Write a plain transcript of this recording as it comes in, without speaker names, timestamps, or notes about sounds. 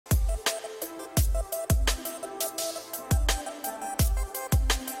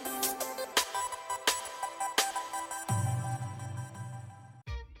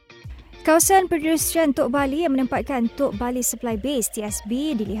Kawasan perindustrian Tok Bali yang menempatkan Tok Bali Supply Base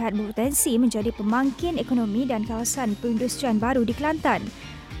 (TSB) dilihat berpotensi menjadi pemangkin ekonomi dan kawasan perindustrian baru di Kelantan.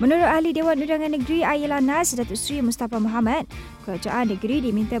 Menurut Ahli Dewan Undangan Negeri Ayalah Nas, Datuk Seri Mustafa Muhammad, kerajaan negeri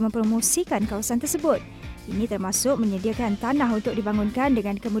diminta mempromosikan kawasan tersebut. Ini termasuk menyediakan tanah untuk dibangunkan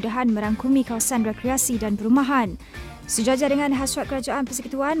dengan kemudahan merangkumi kawasan rekreasi dan perumahan. Sejajar dengan hasrat Kerajaan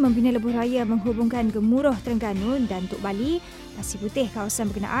Persekutuan membina lebuh raya menghubungkan Gemuruh Terengganu dan Tok Bali, Pasir Putih kawasan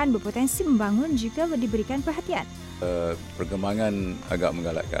berkenaan berpotensi membangun jika diberikan perhatian. Perkembangan agak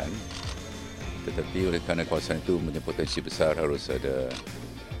menggalakkan, tetapi oleh kerana kawasan itu mempunyai potensi besar, harus ada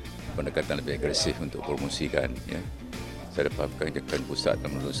pendekatan lebih agresif untuk promosikan. Saya dapat kerjakan pusat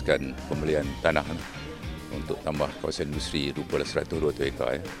dan meneruskan pembelian tanah untuk tambah kawasan industri rupa 120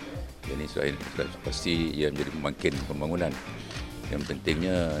 ekar. Jadi sudah pasti ia menjadi pemangkin pembangunan. Yang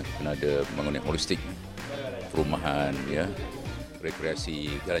pentingnya kena ada pembangunan holistik, perumahan, rekreasi,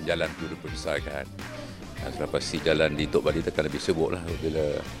 jalan-jalan perlu diperbesarkan. Sudah pasti jalan di Tok Bali akan lebih sibuk lah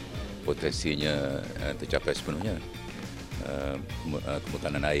bila potensinya tercapai sepenuhnya.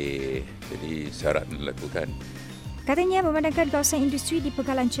 Kemutanan air, jadi syarat dilakukan. Katanya memandangkan kawasan industri di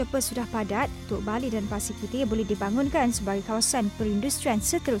Pegalan Cepa sudah padat, Tok Bali dan Pasir Putih boleh dibangunkan sebagai kawasan perindustrian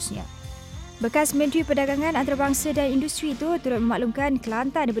seterusnya. Bekas Menteri Perdagangan Antarabangsa dan Industri itu turut memaklumkan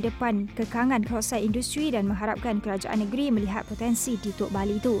Kelantan berdepan kekangan kawasan industri dan mengharapkan kerajaan negeri melihat potensi di Tok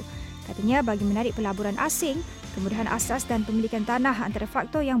Bali itu. Katanya bagi menarik pelaburan asing, kemudahan asas dan pemilikan tanah antara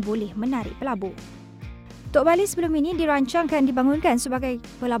faktor yang boleh menarik pelabur. Tok Bali sebelum ini dirancangkan dibangunkan sebagai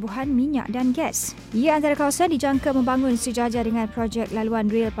pelabuhan minyak dan gas. Ia antara kawasan dijangka membangun sejajar dengan projek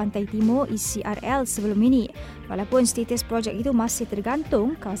laluan rel Pantai Timur (ECRL) sebelum ini. Walaupun status projek itu masih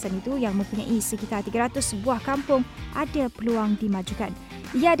tergantung, kawasan itu yang mempunyai sekitar 300 buah kampung ada peluang dimajukan.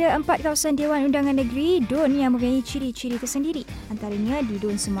 Ia ada 4 kawasan Dewan Undangan Negeri DUN yang mempunyai ciri-ciri tersendiri. Antaranya di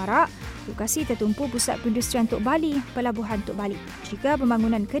DUN Semarak, lokasi tertumpu pusat perindustrian Tok Bali, Pelabuhan Tok Bali. Jika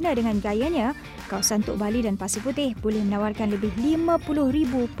pembangunan kena dengan gayanya, kawasan Tok Bali dan Pasir Putih boleh menawarkan lebih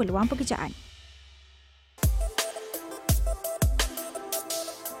 50,000 peluang pekerjaan.